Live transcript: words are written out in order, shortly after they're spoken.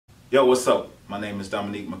Yo, what's up? My name is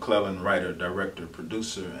Dominique McClellan, writer, director,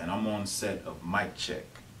 producer, and I'm on set of Mic Check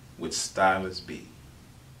with Stylist B.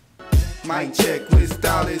 Mic check with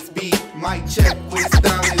Stylist B. Mic check with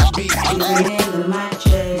Stylist B. Mic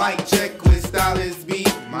check. Mic check with Stylist B.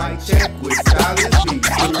 Mic check with Stylist B.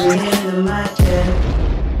 Mic check.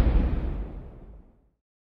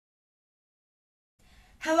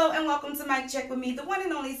 Hello and welcome to Mic Check with me, the one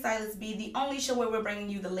and only Stylist B, the only show where we're bringing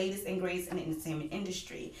you the latest and greatest in the entertainment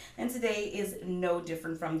industry. And today is no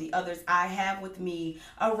different from the others. I have with me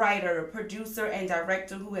a writer, producer, and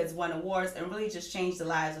director who has won awards and really just changed the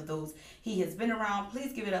lives of those he has been around.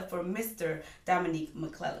 Please give it up for Mr. Dominique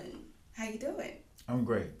McClellan. How you doing? I'm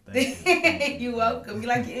great. Thank you. You're welcome. You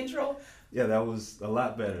like your intro? Yeah, that was a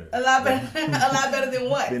lot better. A lot better. A lot better than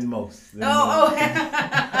what? Than most. I'm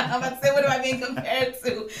about to say, what am I being compared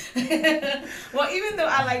to? Well, even though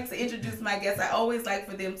I like to introduce my guests, I always like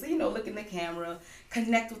for them to, look in the camera,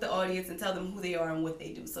 connect with the audience, and tell them who they are and what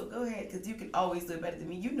they do. So go ahead, because you can always do it better than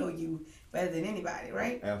me. You know you better than anybody,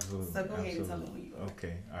 right? Absolutely. So go ahead and tell them who you are.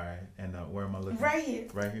 Okay, all right. And where am I looking? Right here.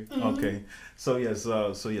 Right here? Mm-hmm. Okay. So yes,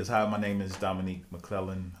 hi, my name is Dominique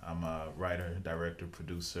McClellan. I'm a writer, director,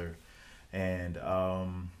 producer. And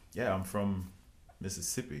I'm from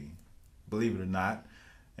Mississippi, believe it or not,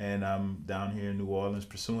 and I'm down here in New Orleans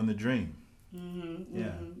pursuing the dream. Mm-hmm, yeah,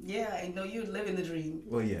 mm-hmm. Yeah, I know you're living the dream.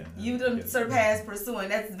 Well, yeah, you done surpassed pursuing.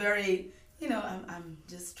 That's very, I'm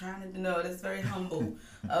just trying to know. That's very humble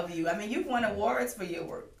of you. I mean, you've won awards for your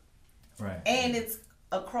work, right? And it's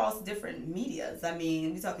across different medias. I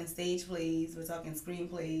mean, we're talking stage plays, we're talking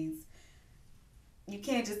screenplays. You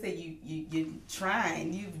can't just say you're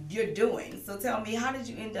trying, you're doing. So tell me, how did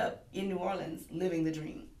you end up in New Orleans living the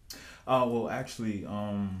dream? Well, actually,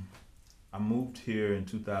 I moved here in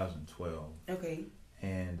 2012. Okay.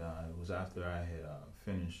 And it was after I had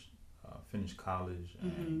finished college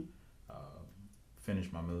and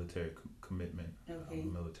finished my military commitment. Okay. I'm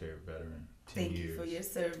a military veteran, 10 Thank years. you for your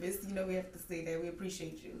service. We have to say that. We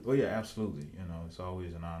appreciate you. Well, yeah, absolutely. It's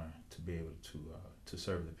always an honor to be able to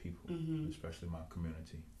serve the people, especially my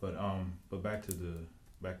community. But back to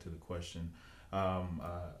the question. I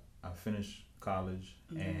finished college,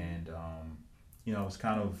 and I was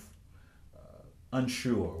kind of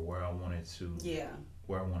unsure where I wanted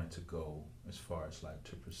to go as far as like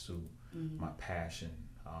to pursue my passion,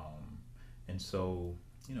 and so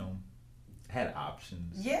had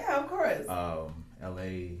options. Yeah, of course.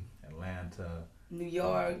 L.A., Atlanta, New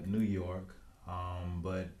York,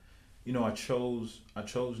 but I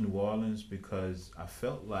chose New Orleans because I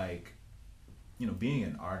felt like, being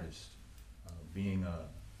an artist, being a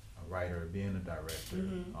writer, being a director,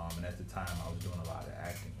 and at the time I was doing a lot of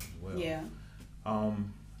acting as well. Yeah.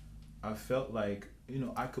 I felt like,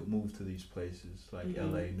 I could move to these places like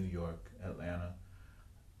LA, New York, Atlanta,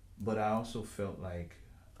 but I also felt like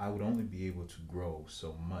I would only be able to grow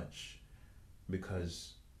so much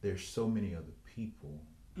because there's so many other people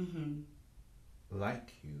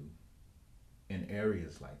like you in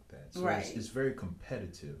areas like that. So right. it's very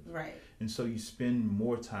competitive. Right. And so you spend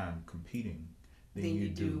more time competing than you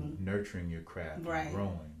do nurturing your craft and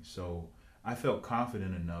growing. So I felt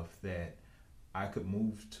confident enough that I could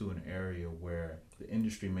move to an area where the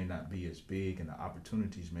industry may not be as big and the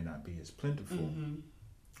opportunities may not be as plentiful,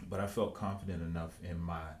 but I felt confident enough in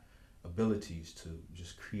my abilities to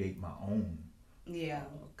just create my own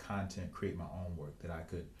content, create my own work that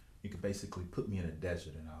you could basically put me in a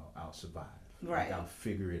desert and I'll survive. Right. Like I'll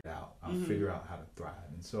figure it out. I'll figure out how to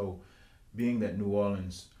thrive. And so being that New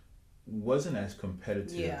Orleans wasn't as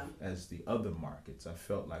competitive as the other markets, I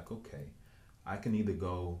felt like, okay, I can either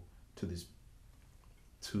go to this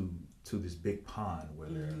big pond where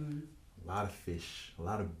there are a lot of fish, a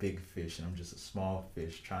lot of big fish, and I'm just a small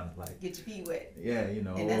fish trying to like get your feet wet. Yeah, and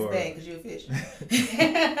that's bad because you're a fish.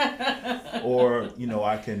 Or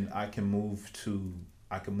I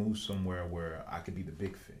can move somewhere where I could be the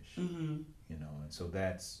big fish. And so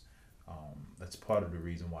that's part of the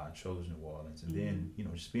reason why I chose New Orleans. And then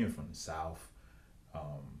just being from the South,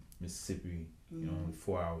 Mississippi, only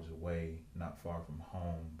 4 hours away, not far from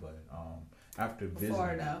home, but after visiting,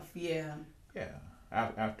 far enough, yeah.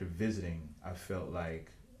 After visiting, I felt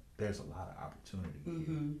like there's a lot of opportunity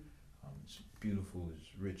here. It's beautiful,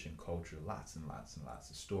 it's rich in culture, lots and lots and lots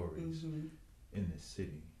of stories in this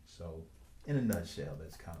city. So, in a nutshell,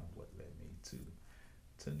 that's kind of what led me to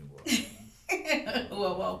New Orleans.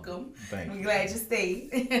 Well, welcome. Thank you. We're glad you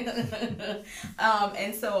stayed.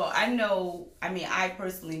 And so I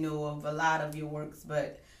personally know of a lot of your works,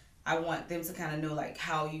 but I want them to kind of know like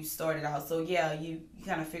how you started out. So yeah, you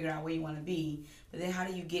kind of figure out where you want to be, but then how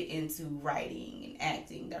do you get into writing and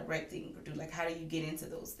acting, directing, produce? Like how do you get into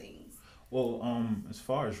those things? Well, as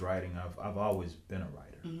far as writing, I've always been a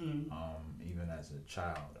writer. Mm-hmm. Even as a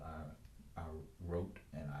child, I wrote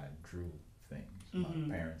and I drew things. Mm-hmm.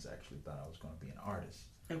 My parents actually thought I was going to be an artist,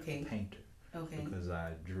 Okay. a painter, Okay. because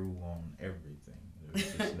I drew on everything. It was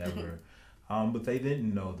just never. But they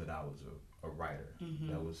didn't know that I was a writer.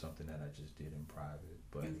 Mm-hmm. That was something that I just did in private.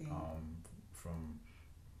 But Okay. from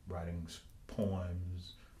writing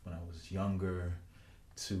poems when I was younger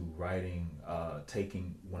to writing,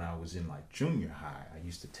 taking when I was in like junior high, I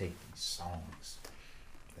used to take these songs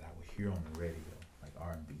that I would hear on the radio, like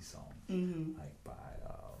R&B songs, Mm-hmm. like by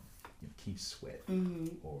Keith Sweat, Mm-hmm.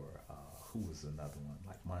 or who was another one,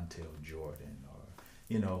 like Montel Jordan,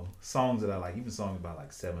 or songs that I like, even songs by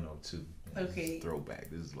like 702. Okay. This is throwback.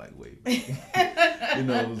 This is like way back.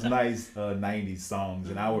 It was nice 90s songs,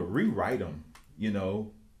 and I would rewrite them,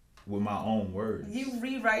 with my own words. You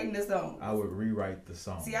rewriting the song? I would rewrite the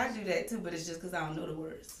song. See, I do that too, but it's just because I don't know the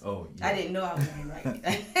words. Oh, yeah. I didn't know I was rewriting.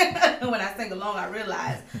 When I sing along, I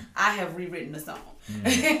realized I have rewritten the song.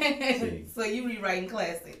 See. So you rewriting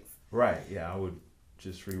classics. Right, yeah, I would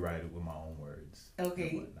just rewrite it with my own words. Okay.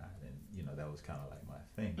 And whatnot, and that was kind of like my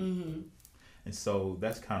thing. Mm-hmm. And so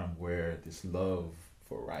that's kind of where this love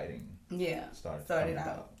for writing started coming out.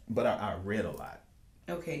 about. But I read a lot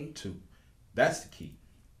Okay. too. That's the key.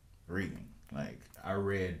 Reading. Like, I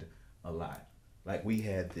read a lot. Like, we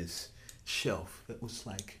had this shelf that was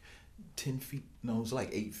like 10 feet, no, it was like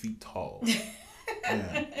 8 feet tall.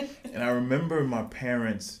 Yeah. And I remember my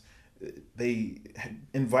parents, they had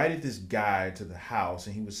invited this guy to the house,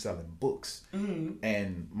 and he was selling books. Mm-hmm.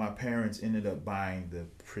 And my parents ended up buying the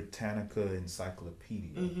Britannica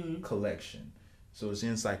Encyclopedia Mm-hmm. collection. So it's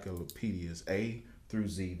encyclopedias A through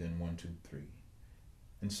Z, then 1, 2, 3.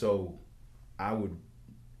 And so I would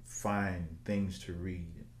find things to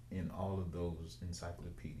read in all of those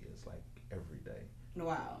encyclopedias, like every day.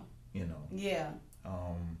 Wow. Yeah.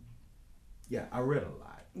 Yeah. I read a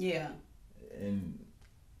lot. Yeah. And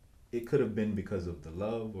it could have been because of the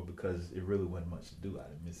love, or because it really wasn't much to do out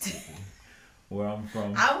of Mississippi, where I'm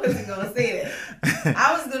from. I wasn't going to say that.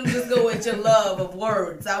 I was going to just go with your love of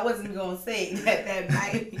words. I wasn't going to say that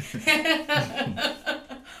might be.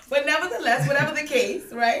 But nevertheless, whatever the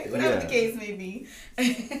case, right? Whatever the case may be.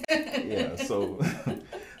 Yeah,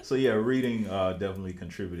 so yeah, reading definitely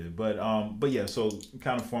contributed. But yeah, so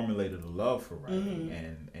kind of formulated a love for writing,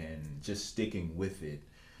 Mm-hmm. and just sticking with it,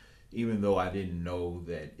 even though I didn't know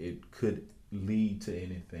that it could lead to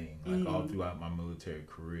anything. Like all throughout my military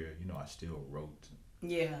career, I still wrote.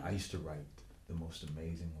 Yeah. I used to write the most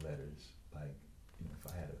amazing letters. Like,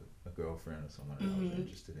 if I had a girlfriend or someone that I was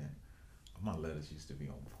interested in, my letters used to be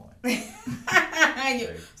on point.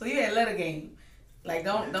 So you had letter game. Like,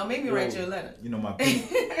 don't make me write you a letter.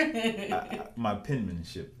 My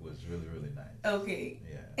penmanship was really, really nice. Okay.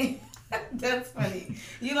 Yeah. That's funny.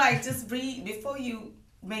 You like just read before you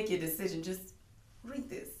make your decision. Just read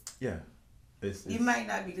this. Yeah. You might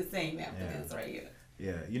not be the same after Yeah. this right here.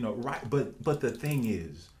 Yeah, right. But the thing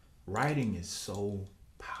is, writing is so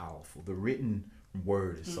powerful. The written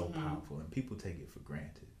word is so powerful, and people take it for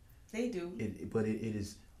granted. They do. But it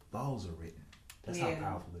is, laws are written. That's how Yeah.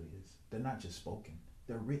 powerful it is. They're not just spoken.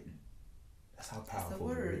 They're written. That's how powerful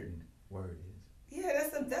the written word is. Yeah,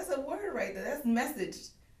 that's a word right there. That's message.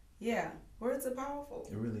 Yeah, words are powerful.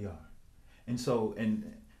 They really are. And so,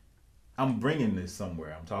 and I'm bringing this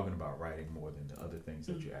somewhere. I'm talking about writing more than the other things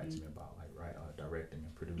that you asked me about, like directing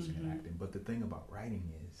and producing and acting. But the thing about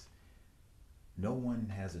writing is, no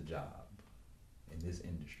one has a job in this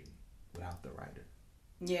industry without the writer.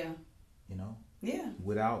 Yeah. Yeah.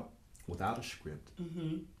 Without a script,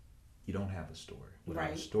 Mm-hmm. you don't have a story.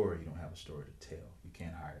 Without a story, you don't have a story to tell. You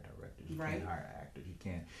can't hire directors. You can't hire actors. You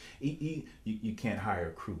can't. You can't hire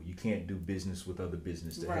a crew. You can't do business with other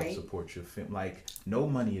business to help support your film. Like, no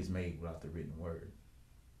money is made without the written word.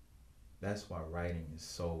 That's why writing is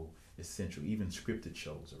so essential. Even scripted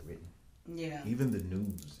shows are written. Yeah. Even the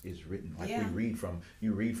news is written. Like, you read from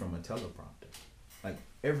a teleprompter. Like,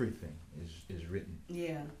 everything is written.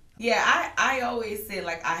 Yeah. Yeah, I always said,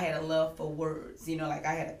 like, I had a love for words. Like,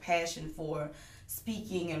 I had a passion for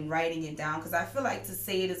speaking and writing it down. Because I feel like to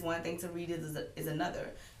say it is one thing, to read it is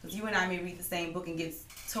another. Because you and I may read the same book and get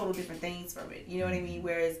total different things from it. You know what I mean?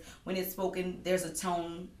 Whereas when it's spoken, there's a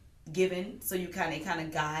tone given. So it kind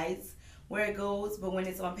of guides where it goes. But when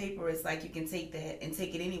it's on paper, it's like you can take that and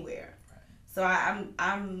take it anywhere. Right. So I'm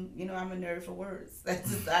I'm a nerd for words.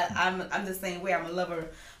 That's just, I'm the same way. I'm a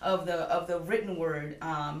lover of the written word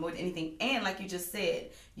more than anything. And like you just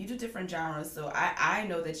said, you do different genres. So I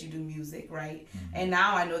know that you do music, right? And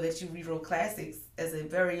now I know that you rewrote classics as a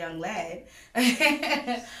very young lad.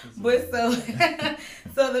 But so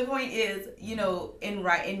so the point is,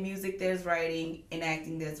 in music there's writing, in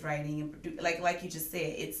acting there's writing, and like you just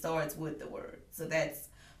said, it starts with the word. So that's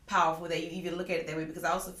powerful that you even look at it that way, because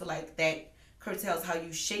I also feel like that curtails how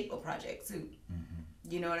you shape a project too.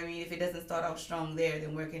 You know what I mean? If it doesn't start off strong there,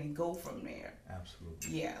 then where can it go from there?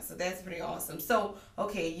 Absolutely. Yeah, so that's pretty awesome. So,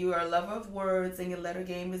 okay, you are a lover of words and your letter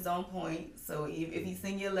game is on point. So if you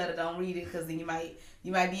sing your letter, don't read it, because then you might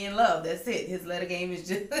be in love. That's it. His letter game is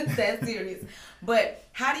just that serious. But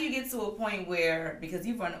how do you get to a point where, because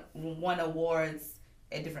you've won awards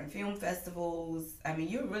at different film festivals, I mean,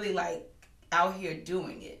 you're really like out here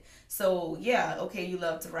doing it. So yeah, okay, you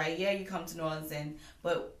love to write. Yeah, you come to New Orleans,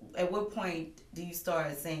 but at what point do you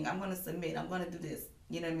start saying, I'm going to submit, I'm going to do this?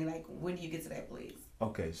 You know what I mean? Like, when do you get to that place?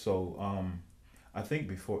 Okay, so I think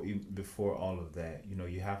before all of that,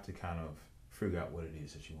 you have to kind of figure out what it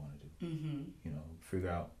is that you want to do. Figure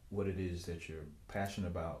out what it is that you're passionate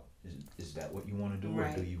about. Is that what you want to do,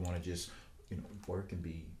 right, or do you want to just work and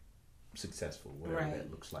be successful, whatever that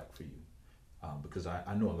looks like for you? Because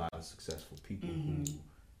I know a lot of successful people who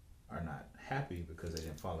are not happy because they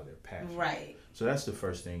didn't follow their passion. Right. So that's the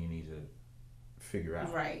first thing you need to figure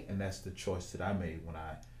out. Right. And that's the choice that I made when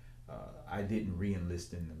I didn't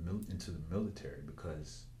re-enlist into the military,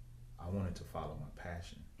 because I wanted to follow my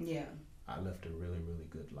passion. Yeah. I left a really, really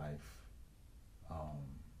good life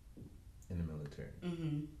in the military.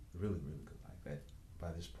 Really, really good life.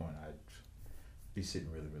 By this point, I'd be sitting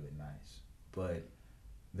really, really nice. But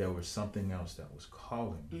there was something else that was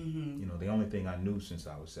calling me. The only thing I knew since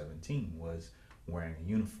I was 17 was wearing a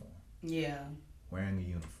uniform. Yeah. Wearing a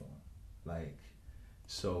uniform. Like,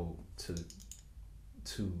 so to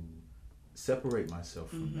separate myself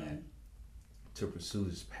from that, to pursue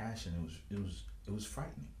this passion, it was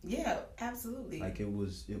frightening. Yeah, absolutely. Like it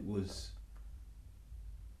was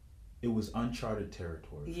uncharted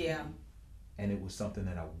territory. Yeah. And it was something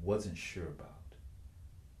that I wasn't sure about.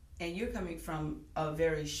 And you're coming from a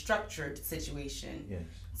very structured situation, yes,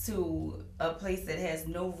 to a place that has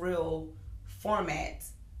no real format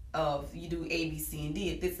of you do A, B, C, and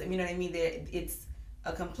D. This, you know what I mean? It's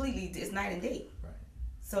it's night and day. Right.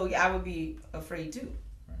 So yeah, I would be afraid too.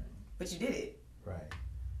 Right. But you did it. Right.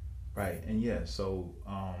 Right. And yeah, so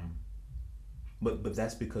but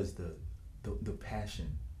that's because the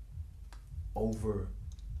passion overshadowed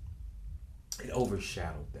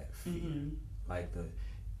that fear. Like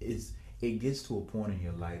it gets to a point in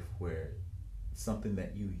your life where something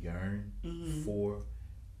that you yearn for,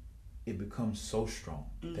 it becomes so strong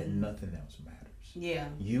that nothing else matters. Yeah.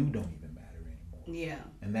 You don't even matter anymore. Yeah.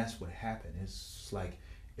 And that's what happened. It's like,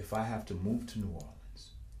 if I have to move to New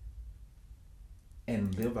Orleans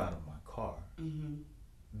and live out of my car,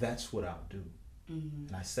 that's what I'll do.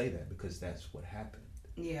 And I say that because that's what happened.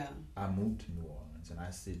 Yeah. I moved to New Orleans and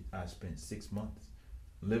I spent 6 months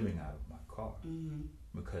living out of my car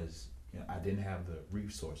because I didn't have the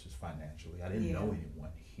resources financially. I didn't know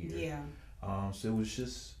anyone here. Yeah. So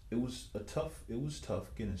it was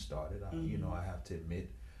tough getting started. I have to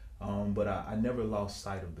admit, but I never lost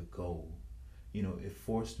sight of the goal. It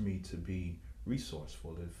forced me to be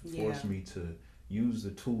resourceful. It forced me to use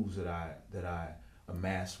the tools that I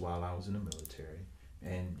amassed while I was in the military.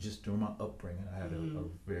 And just during my upbringing, I had a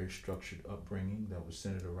very structured upbringing that was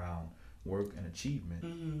centered around work and achievement,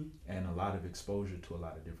 and a lot of exposure to a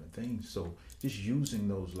lot of different things. So just using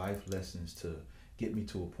those life lessons to get me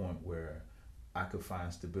to a point where I could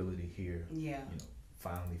find stability here. Yeah.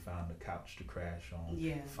 Finally found a couch to crash on.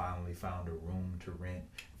 Yeah. Finally found a room to rent.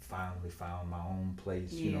 Finally found my own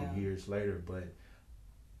place, years later. But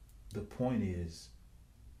the point is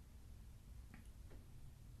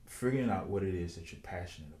figuring out what it is that you're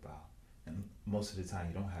passionate about. And most of the time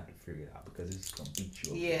you don't have to figure it out because it's going to beat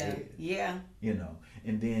you over the head. Yeah.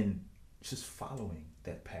 And then just following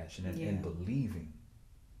that passion and believing.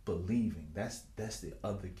 That's the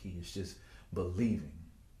other key. It's just believing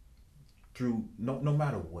through no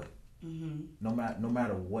matter what. No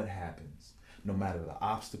matter what happens, no matter the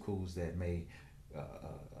obstacles that may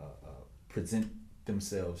present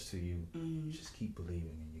themselves to you, just keep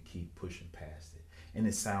believing and you keep pushing past it. And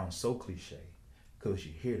it sounds so cliche because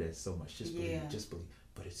you hear that so much. Just believe.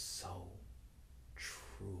 But it's so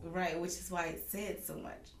true. Right, which is why it's said so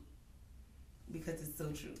much. Because it's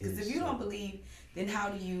so true. Because if you don't believe, then how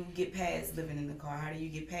do you get past living in the car? How do you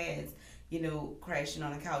get past, crashing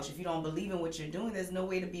on a couch. If you don't believe in what you're doing, there's no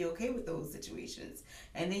way to be okay with those situations.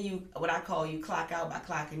 And then you clock out by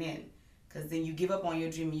clocking in. Because then you give up on your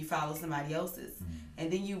dream and you follow somebody else's. Mm-hmm. And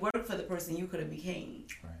then you work for the person you could have became.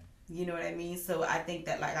 Right. You know what I mean? So I think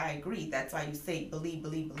that, like, I agree. That's why you say believe,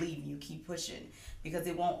 believe, believe. And you keep pushing. Because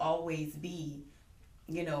it won't always be,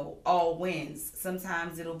 all wins.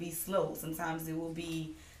 Sometimes it'll be slow. Sometimes it will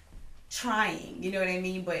be trying. You know what I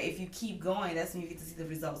mean? But if you keep going, that's when you get to see the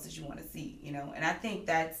results that you want to see. And I think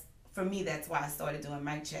for me, that's why I started doing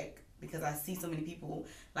Mic Check. Because I see so many people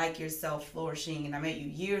like yourself flourishing, and I met you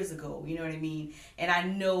years ago, you know what I mean? And I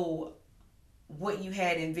know what you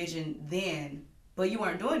had envisioned then, but you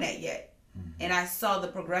weren't doing that yet. Mm-hmm. And I saw the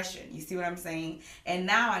progression. You see what I'm saying? And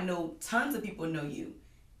now I know tons of people know you,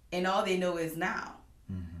 and all they know is now.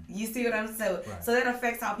 Mm-hmm. You see what I'm saying? Right. So that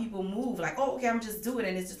affects how people move. Like, oh, okay, I'm just doing it,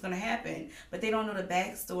 and it's just going to happen. But they don't know the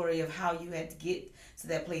backstory of how you had to get to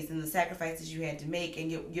that place and the sacrifices you had to make and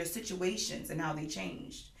your situations and how they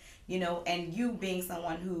changed. And you being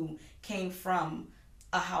someone who came from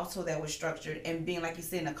a household that was structured and being, like you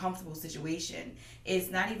said, in a comfortable situation, it's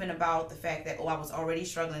not even about the fact that, I was already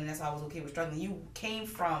struggling and that's why I was okay with struggling. You came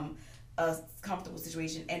from a comfortable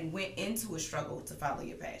situation and went into a struggle to follow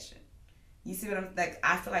your passion. You see what I'm, like,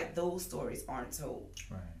 I feel like those stories aren't told.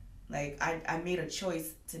 Right. Like, I made a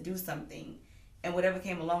choice to do something, and whatever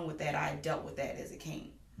came along with that, I dealt with that as it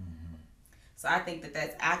came. Mm-hmm. So I think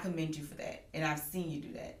I commend you for that, and I've seen you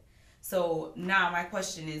do that. So now my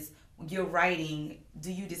question is, you're writing,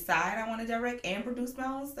 do you decide I want to direct and produce my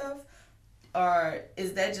own stuff? Or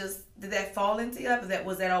is that did that fall into you?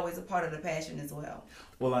 Was that always a part of the passion as well?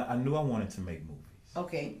 Well, I knew I wanted to make movies.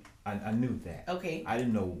 Okay. I knew that. Okay. I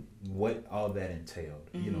didn't know what all that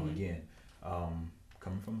entailed. Mm-hmm. Again,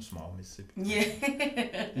 coming from a small Mississippi. Yeah.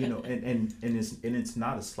 And it's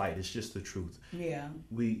not a slight, it's just the truth. Yeah.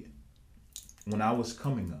 When I was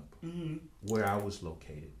coming up, mm-hmm. where I was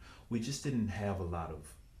located, we just didn't have a lot of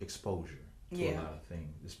exposure to a lot of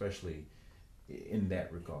things, especially in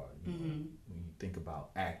that regard. Mm-hmm. When you think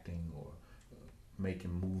about acting or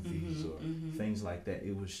making movies mm-hmm, or mm-hmm. things like that,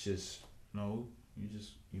 it was just,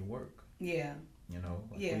 you work. Yeah.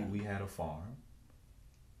 We had a farm.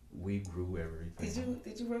 We grew everything.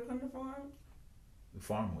 Did you work on the farm? The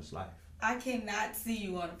farm was life. I cannot see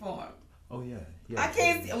you on the farm. Oh yeah. I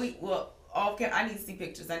can't see. I need to see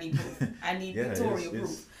pictures. I need proof. I need pictorial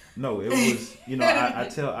proof. No, it was.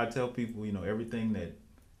 I tell people,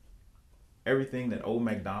 everything that old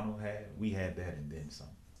MacDonald had, we had that and then some.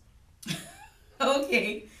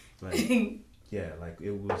 Okay.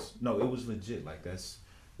 It was legit. Like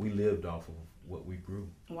we lived off of what we grew.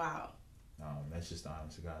 Wow. That's just the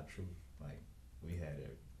honest to God truth. Like, we had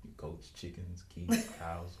goats, chickens, geese,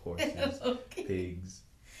 cows, horses, okay. Pigs.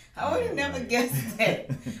 I would have never guessed that.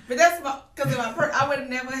 But that's because of I would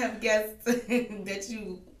never have guessed that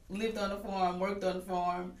you lived on a farm, worked on a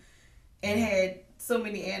farm, and had so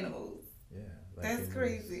many animals. Yeah. That's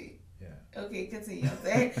crazy. Yeah. Okay, continue.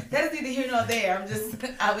 That is neither here nor there.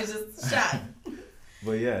 I was just shocked.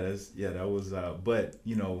 But that was, but,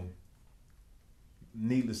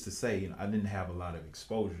 needless to say, I didn't have a lot of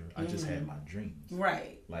exposure. I just had my dreams.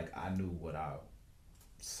 Right. Like, I knew what I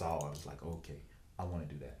saw. I was like, okay, I want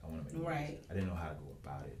to do that. I want to make music. Right. I didn't know how to go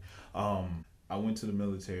about it. I went to the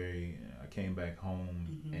military. I came back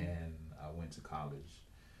home, mm-hmm. and I went to college.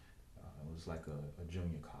 It was like a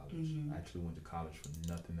junior college. Mm-hmm. I actually went to college for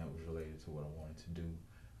nothing that was related to what I wanted to do.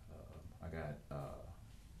 I got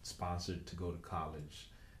sponsored to go to college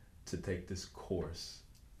to take this course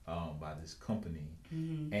by this company.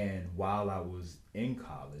 Mm-hmm. And while I was in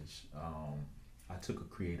college, I took a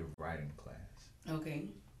creative writing class. Okay.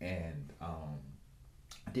 And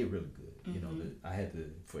I did really good. Mm-hmm. I had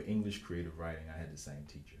for English creative writing, I had the same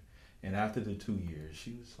teacher. And after the 2 years,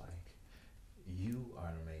 she was like, "You are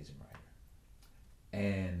an amazing writer.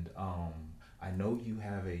 And I know you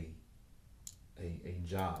have a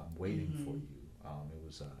job waiting mm-hmm. for you." It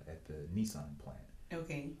was at the Nissan plant.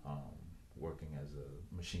 Okay. Working as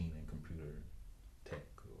a machine and computer tech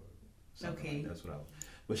or something okay. like that's what I was.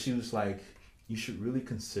 But she was like, "You should really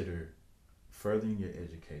consider furthering your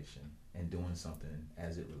education and doing something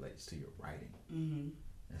as it relates to your writing." Mm-hmm.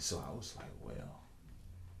 And so I was like, well,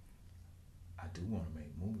 I do want to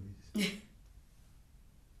make movies.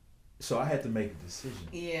 So I had to make a decision.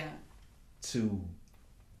 Yeah. To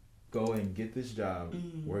go and get this job,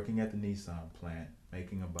 mm-hmm. working at the Nissan plant,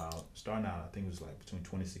 making starting out, I think it was like between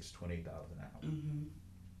 $26,000 to $28,000 an hour. Mm-hmm.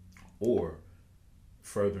 Or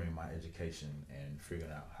furthering my education and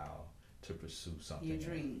figuring out how to pursue something. Your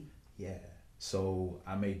dream. Yeah. So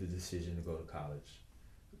I made the decision to go to college.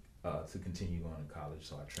 to continue going to college.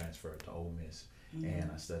 So I transferred to Ole Miss,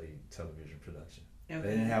 and I studied television production. Okay. They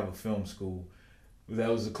didn't have a film school. That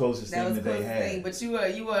was the closest thing that they had. But you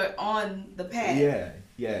were on the path.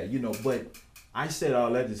 Yeah, you know. But I said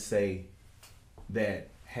all that to say that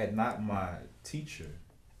had not my teacher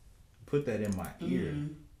put that in my ear,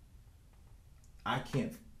 I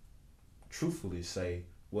can't truthfully say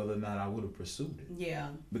whether or not I would have pursued it. Yeah.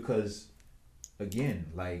 Because, again,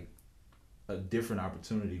 like, a different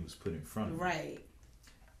opportunity was put in front of me. Right.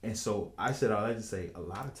 And so I said all that to say, a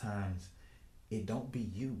lot of times, it don't be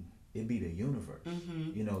you. It be the universe.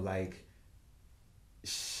 You know, like,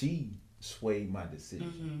 she swayed my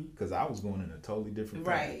decision. Because I was going in a totally different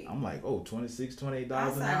path. Right. I'm like, $26, $28 I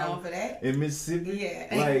an signed hour on for that. in Mississippi? Yeah.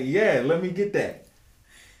 Like, yeah, let me get that.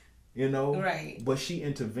 You know? Right. But she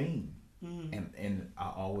intervened. And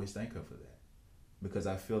I always thank her for that. Because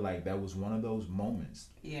I feel like that was one of those moments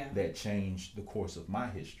that changed the course of my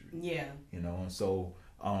history. Yeah. You know, and so,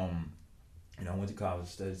 you know, I went to college,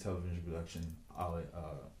 studied television production, all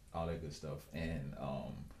that good stuff. And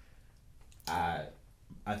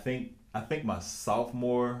I think my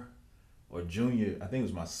sophomore or junior, I think it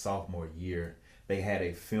was my sophomore year, they had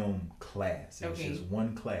a film class. It was just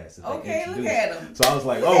one class that they introduced. Look at them. So I was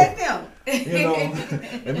like, you know,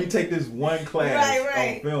 let me take this one class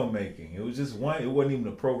on filmmaking. It was just one. It wasn't even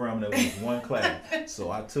a program. That was just one class.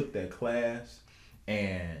 So I took that class,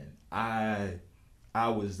 and I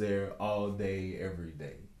was there all day, every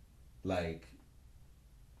day, like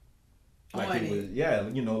it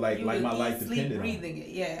was, you know, like my life depended on it. Breathing it,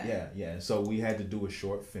 yeah. And so we had to do a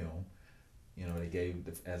short film. You know, they gave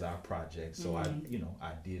as our project. So I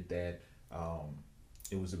did that.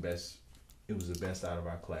 It was the best out of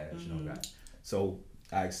our class, you know. So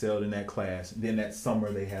I excelled in that class. And then that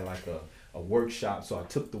summer they had like a workshop. So I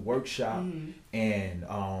took the workshop, and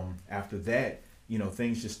after that, you know,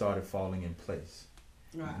 things just started falling in place.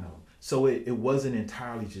 Right. You know? So it wasn't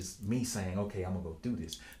entirely just me saying, okay, I'm gonna go do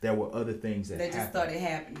this. There were other things that just started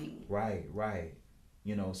happening. Right.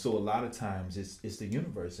 You know, so a lot of times it's the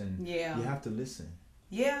universe, and you have to listen.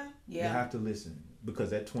 Yeah. You have to listen, because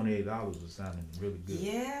that $28 was sounding really good.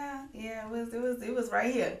 Yeah, it was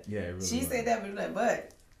right here. Yeah, it really she was. said that,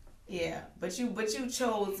 but you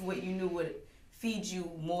chose what you knew would feed you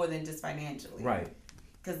more than just financially. Right.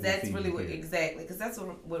 Because that's really because that's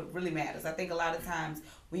what really matters. I think a lot of times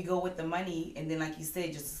we go with the money, and then, like you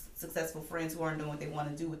said, just successful friends who aren't doing what they want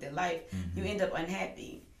to do with their life, you end up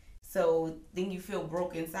unhappy. So then you feel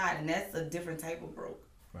broke inside, and that's a different type of broke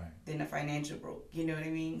than a financial broke. You know what I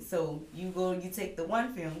mean? So you take the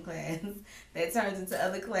one film class that turns into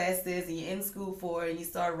other classes, and you're in school for it, and you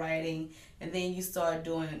start writing, and then you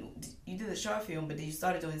did a short film, but then you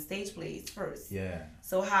started doing stage plays first. Yeah.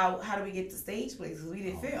 So how do we get to stage plays? Because we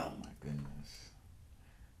did film. Oh my goodness.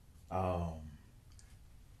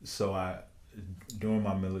 So during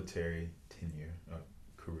my military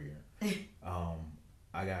career,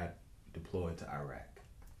 I got deployed to Iraq.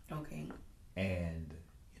 Okay. And,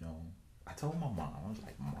 you know, I told my mom, I was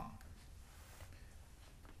like, Mom,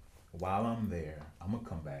 while I'm there, I'm going to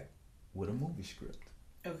come back with a movie script.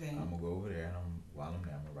 Okay. I'm going to go over there, and while I'm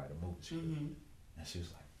there, I'm going to write a movie script. And she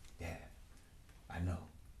was like, Dad, I know.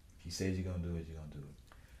 If you said you're going to do it, you're going to do it.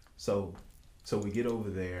 So we get over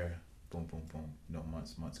there, boom, boom, boom. You know,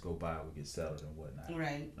 months go by, we get settled and whatnot.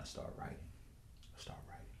 Right. And I start writing,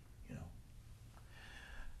 you know.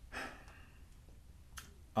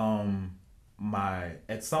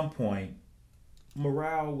 At some point,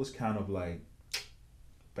 morale was kind of like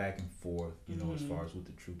back and forth, you know, as far as with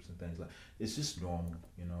the troops and things like. It's just normal,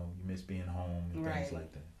 you know. You miss being home and things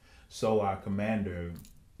like that. So our commander,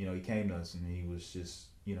 you know, he came to us, and he was just,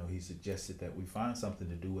 you know, he suggested that we find something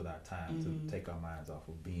to do with our time to take our minds off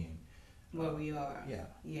of being where we are.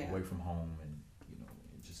 Yeah, away from home, and, you know,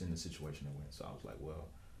 just in the situation that we're in. So I was like, well,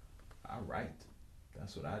 I write.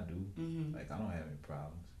 That's what I do. Like, I don't have any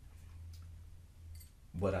problems.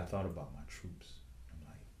 But I thought about my troops. I'm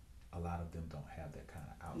like, a lot of them don't have that kind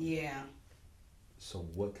of outlet. Yeah. So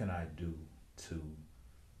what can I do to,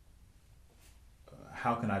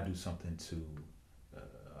 how can I do something to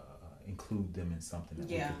include them in something that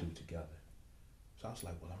we could do together? So I was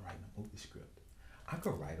like, well, I'm writing a movie script. I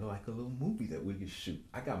could write like a little movie that we could shoot.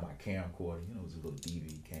 I got my camcorder, you know, it was a little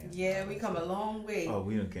DVD cam. Yeah, we come a long way. Oh,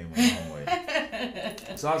 we done came a long way.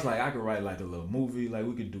 So I was like, I could write like a little movie, like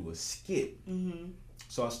we could do a skit.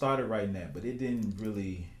 So I started writing that, but it didn't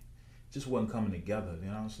really, just wasn't coming together.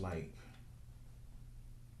 Then I was like,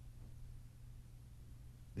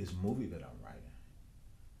 this movie that I'm writing,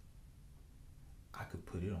 I could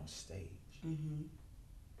put it on stage. I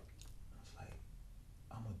was like,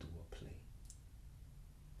 I'm gonna do a play.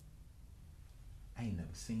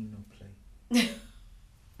 seen no play.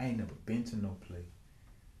 I ain't never been to no play,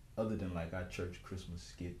 other than like our church Christmas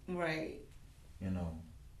skit. Right. You know.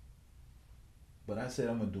 But I said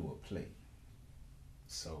I'm gonna do a play.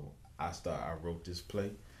 So I wrote this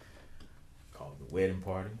play called The Wedding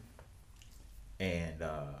Party, and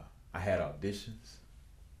I had auditions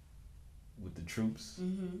with the troops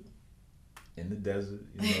in the desert.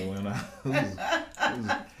 You know,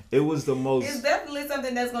 and it was the most. It's definitely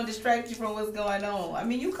something that's gonna distract you from what's going on. I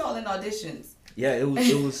mean, you calling auditions. Yeah, it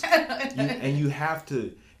was, and you have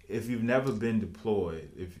to. If you've never been deployed,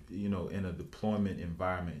 if you know, in a deployment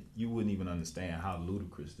environment, you wouldn't even understand how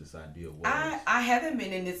ludicrous this idea was. I haven't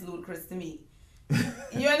been in this ludicrous to me.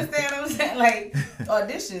 You understand what I'm saying? Like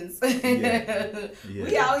auditions.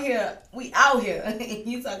 Yeah. We out here.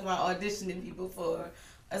 You talking about auditioning people for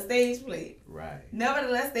a stage play. Right.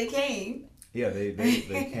 Nevertheless, they came. Yeah, they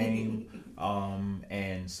came.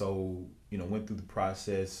 And so, you know, went through the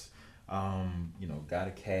process, you know, got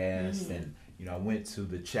a cast and, you know, I went to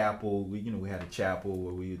the chapel. We had a chapel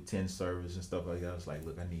where we attend service and stuff like that. I was like,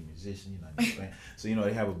 look, I need musicians, you know, I need a band. So, you know,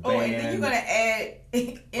 they have a band. Oh, and then you're going to add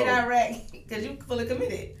in Iraq because you fully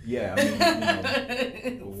committed. Yeah, I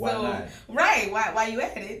mean, you know, why not? Right, why you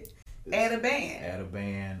add it? Add a band. Add a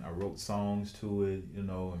band. I wrote songs to it, you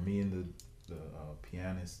know, and me and the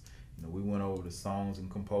pianist, you know, we went over the songs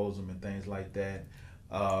and composed them and things like that.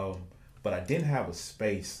 But I didn't have a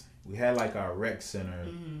space. We had like our rec center,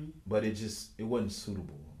 but it wasn't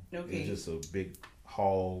suitable. Okay. It was just a big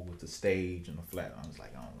hall with a stage and a flat. I was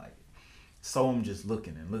like, I don't like it. So I'm just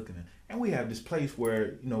looking, and we have this place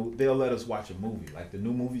where, you know, they'll let us watch a movie. Like the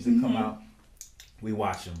new movies that come out, we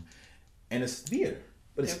watch them, and it's theater,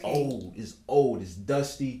 but it's old, it's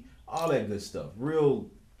dusty, all that good stuff. Real,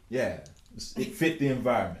 yeah, it fit the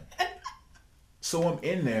environment. So I'm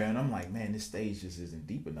in there and I'm like, man, this stage just isn't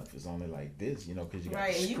deep enough. It's only like this, you know, because you got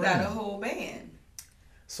right, and you got a whole band.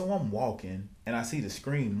 So I'm walking and I see the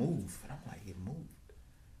screen move, and I'm like, it moved.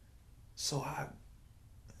 So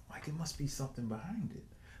it must be something behind it.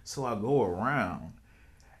 So I go around,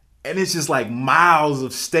 and it's just like miles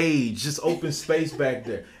of stage, just open space back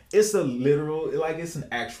there. It's a literal, like it's an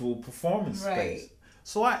actual performance space.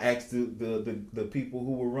 So I asked the people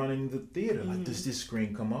who were running the theater, like, does this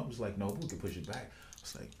screen come up? It's like, no, we can push it back.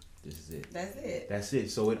 It's like, this is it. That's it.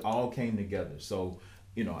 So it all came together. So,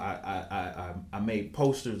 you know, I made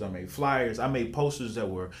posters, I made flyers, I made posters that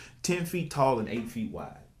were 10 feet tall and 8 feet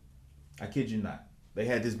wide. I kid you not. They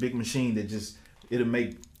had this big machine that it'll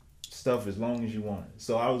make stuff as long as you want it.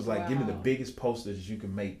 So I was like, give me the biggest posters you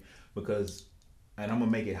can make, and I'm gonna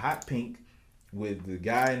make it hot pink, with the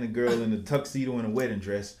guy and the girl in the tuxedo and a wedding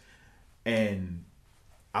dress, and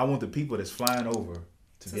I want the people that's flying over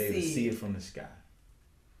to be able to see it from the sky.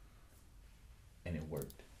 And it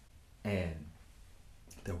worked. And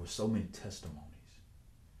there were so many testimonies.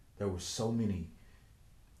 There were so many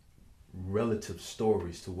relative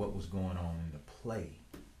stories to what was going on in the play.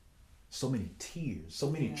 So many tears, so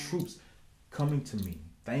many troops coming to me,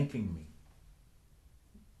 thanking me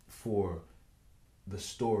for the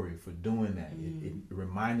story, for doing that. It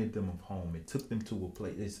reminded them of home. It took them to a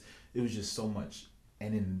place. It was just so much.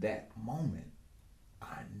 And in that moment,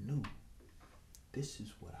 I knew this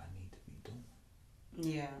is what I need to be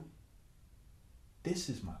doing. Yeah. This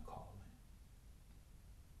is my calling.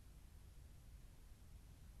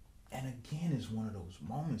 And again, it's one of those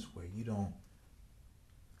moments where you don't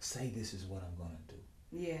say this is what I'm going to do.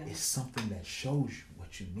 Yeah. It's something that shows you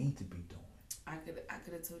what you need to be doing. I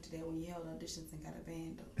could have told you that when you held auditions and got a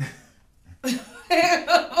band though.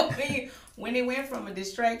 when it went from a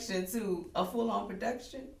distraction to a full-on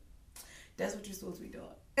production, that's what you're supposed to be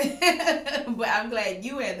doing. But I'm glad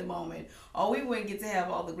you had the moment, or we wouldn't get to have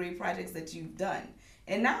all the great projects that you've done.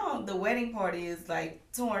 And now the wedding party is like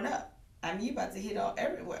torn up. I mean, you about to hit all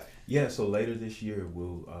everywhere. Yeah, so later this year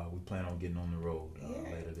we plan on getting on the road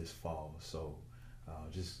later this fall. So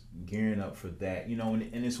just gearing up for that, you know,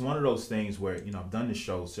 and it's one of those things where, you know, I've done the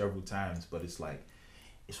show several times, but it's like,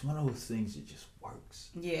 it's one of those things that just works.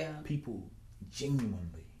 Yeah. People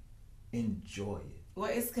genuinely enjoy it. Well,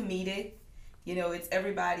 it's comedic. You know, it's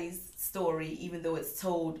everybody's story, even though it's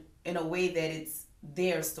told in a way that it's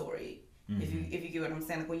their story. Mm-hmm. If you get what I'm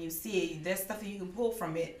saying. Like when you see it, there's stuff that you can pull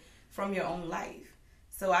from it, from your own life.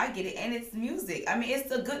 So I get it. And it's music. I mean,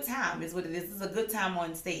 it's a good time is what it is. It's a good time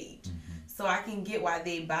on stage. Mm-hmm. So I can get why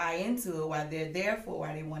they buy into it, why they're there for,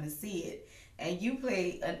 why they want to see it. And you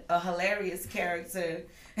play a hilarious character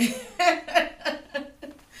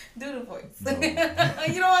Do the voice. No.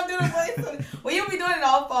 You don't want to do the voice? Well, you'll be doing it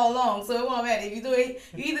all fall long, so it won't matter. If you do it,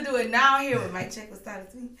 you either do it now here with Mic Check with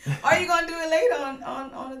Stylist B, or you're going to do it later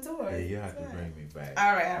on the tour. Yeah, you have to bring me back.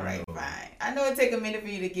 All right, fine. I know it take a minute for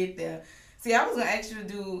you to get there. See, I was going to ask you to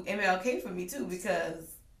do MLK for me, too,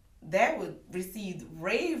 because that would receive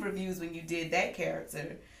rave reviews when you did that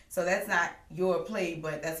character. So that's not your play,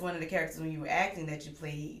 but that's one of the characters when you were acting that you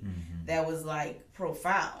played that was, like,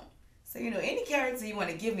 profound. So, any character you want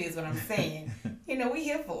to give me is what I'm saying. We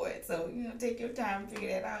here for it. So, take your time to figure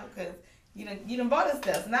that out because you done bought us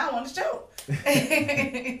stuff. So now I want to show.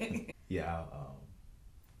 Yeah.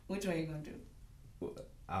 Which one are you going to do? Well,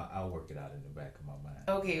 I'll work it out in the back of my mind.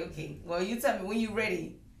 Okay. Well, you tell me when you're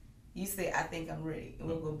ready. You say, I think I'm ready. And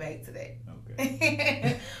we'll go back to that.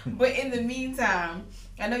 Okay. But in the meantime,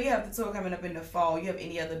 I know you have the tour coming up in the fall. You have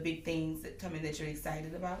any other big things that come in that you're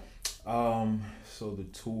excited about? So the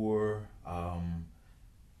tour, I'm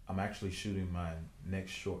actually shooting my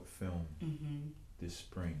next short film this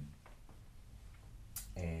spring.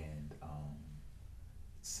 And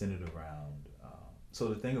centered around, so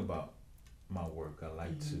the thing about my work, I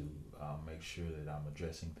like to make sure that I'm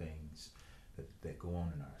addressing things that go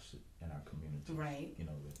on in our community. Right.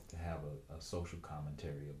 To have a social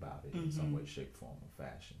commentary about it in some way, shape, form, or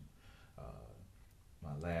fashion.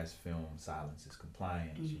 My last film, Silence is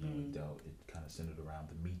Compliance, it kind of centered around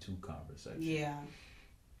the Me Too conversation. Yeah.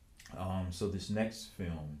 So this next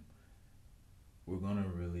film, we're gonna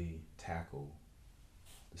really tackle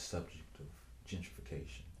the subject of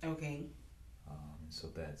gentrification. Okay. So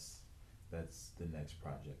that's the next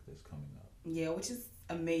project that's coming up. Yeah, which is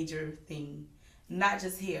a major thing, not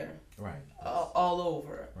just here. Right. All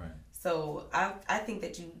over. Right. So I think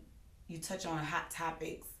that you touch on hot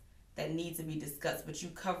topics that need to be discussed, but you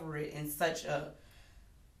cover it in such a,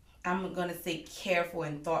 I'm going to say, careful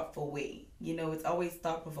and thoughtful way. It's always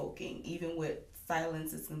thought-provoking, even with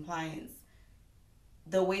Silence is Compliance.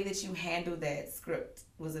 The way that you handle that script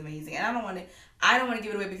was amazing. And I don't want to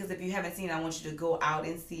give it away because if you haven't seen it, I want you to go out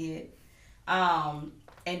and see it. And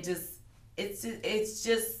it's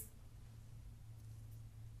just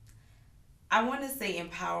I want to say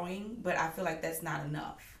empowering, but I feel like that's not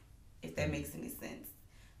enough, if that makes any sense.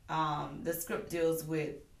 The script deals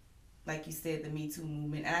with, like you said, the Me Too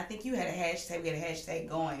movement. And I think you had a hashtag. We had a hashtag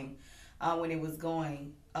going when it was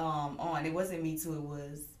going on. It wasn't Me Too. It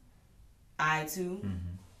was I Too.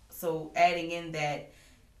 So adding in that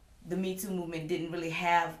the Me Too movement didn't really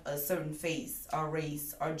have a certain face or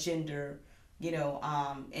race or gender,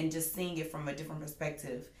 and just seeing it from a different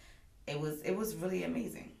perspective, it was really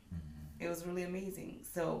amazing. It was really amazing.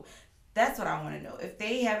 So that's what I want to know. If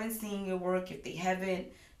they haven't seen your work, if they haven't,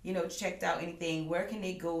 checked out anything, where can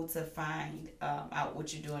they go to find out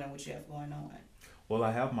what you're doing and what you have going on? Well,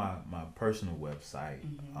 I have my personal website,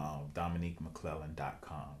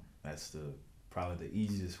 DominiqueMcClellan.com. That's probably the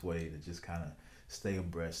easiest way to just kind of stay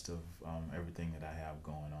abreast of everything that I have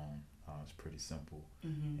going on. It's pretty simple,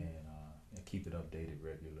 and keep it updated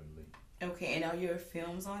regularly. Okay, and are your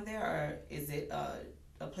films on there, or is it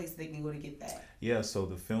a place they can go to get that? Yeah, so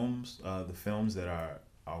the films that are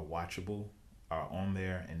watchable are on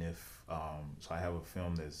there, and if so, I have a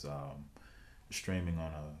film that's streaming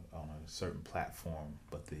on a certain platform,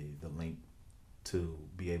 but the link to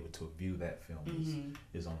be able to view that film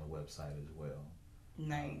is on the website as well.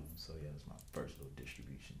 Nice. So yeah, it's my first little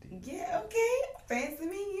distribution deal. Yeah, okay. Fancy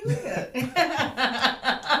me, you here.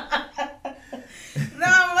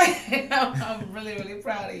 No, I'm really, really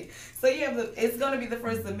proud of you. So you have it's gonna be the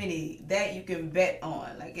first of many that you can bet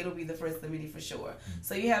on. Like it'll be the first of many for sure.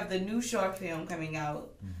 So you have the new short film coming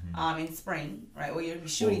out in spring, right? Or you'll be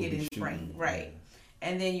shooting it in spring, right? Yeah.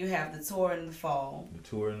 And then you have the tour in the fall. The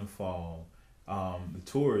tour in the fall. The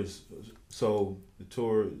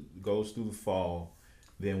tour goes through the fall.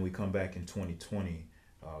 Then we come back in 2020,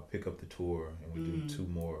 pick up the tour, and we do two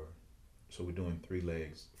more. So we're doing 3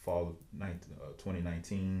 legs: fall of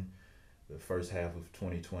 2019, the first half of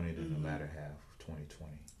 2020, then the latter half of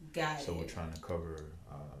 2020. Got it. So we're trying to cover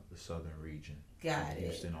the southern region, from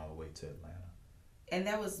Houston all the way to Atlanta. And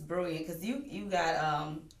that was brilliant because you got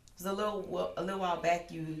it was a little while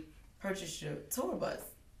back you purchased your tour bus.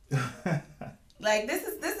 Like this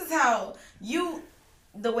is how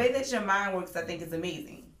the way that your mind works, I think, is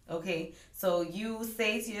amazing. Okay, so you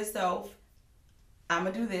say to yourself, I'm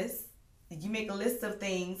gonna do this. You make a list of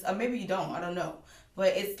things, or maybe you don't, I don't know.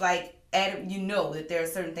 But it's like, that there are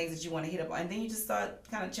certain things that you want to hit up on, and then you just start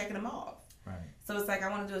kind of checking them off. Right. So it's like, I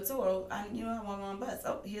want to do a tour. I want to go on a bus.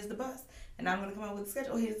 Oh, here's the bus. And I'm going to come up with the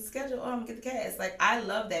schedule. Oh, here's the schedule. Oh, I'm going to get the cast. Like, I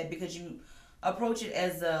love that because you approach it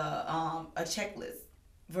as a checklist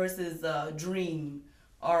versus a dream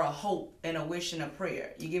or a hope and a wish and a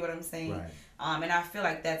prayer. You get what I'm saying? Right. And I feel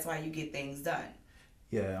like that's why you get things done.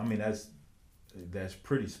 Yeah, I mean that's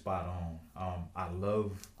pretty spot on. I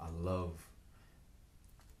love.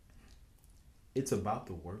 It's about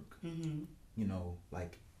the work, you know,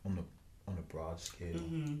 like on a broad scale.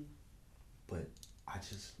 But I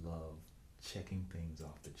just love checking things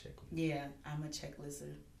off the checklist. Yeah, I'm a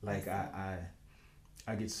checklister. Like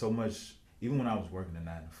I get so much. Even when I was working a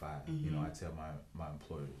 9 to 5, you know, I tell my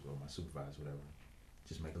employers or my supervisors, whatever,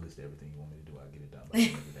 just make a list of everything you want me to do. I'll get it done by the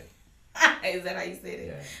end of the day. Is that how you said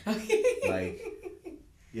it? Yeah. Okay. Like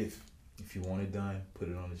if you want it done, put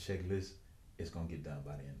it on the checklist. It's gonna get done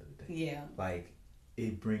by the end of the day. Yeah. Like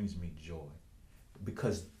it brings me joy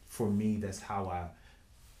because for me that's how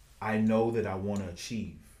I know that I want to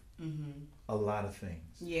achieve a lot of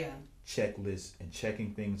things. Yeah. Checklists and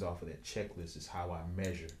checking things off of that checklist is how I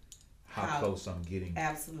measure how close I'm getting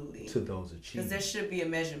absolutely to those achievements. Because there should be a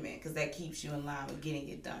measurement because that keeps you in line with getting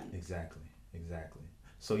it done. Exactly.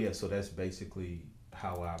 So yeah, so that's basically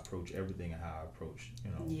how I approach everything and how I approach,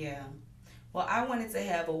 you know. Yeah. Well, I wanted to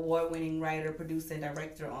have award-winning writer, producer, and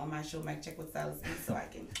director on my show, Mic Check with Stylist B, so I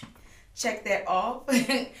can check that off.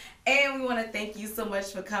 And we want to thank you so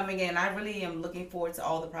much for coming in. I really am looking forward to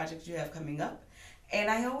all the projects you have coming up. And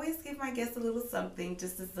I always give my guests a little something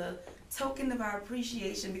just as a token of our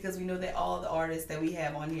appreciation because we know that all the artists that we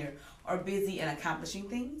have on here are busy and accomplishing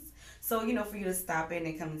things. So, you know, for you to stop in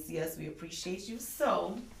and come and see us, we appreciate you.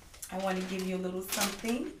 So, I want to give you a little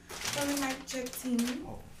something from the Mic Check team.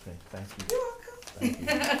 Oh, okay. Thank you. You're welcome.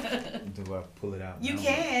 Thank you. Do I pull it out? You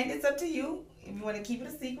can. It's up to you. If you want to keep it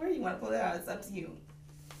a secret, you want to pull it out, it's up to you.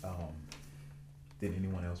 Did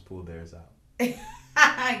anyone else pull theirs out?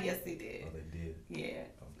 Yes, they did. Oh, they did? Yeah. Okay.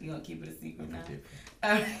 You gonna keep it a secret now?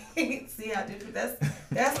 Different. See how different?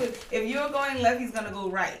 That's what. If you're going left, he's gonna go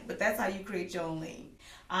right. But that's how you create your own lane.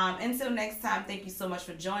 Until next time, thank you so much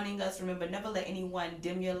for joining us. Remember, never let anyone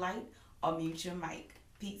dim your light or mute your mic.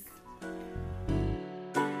 Peace.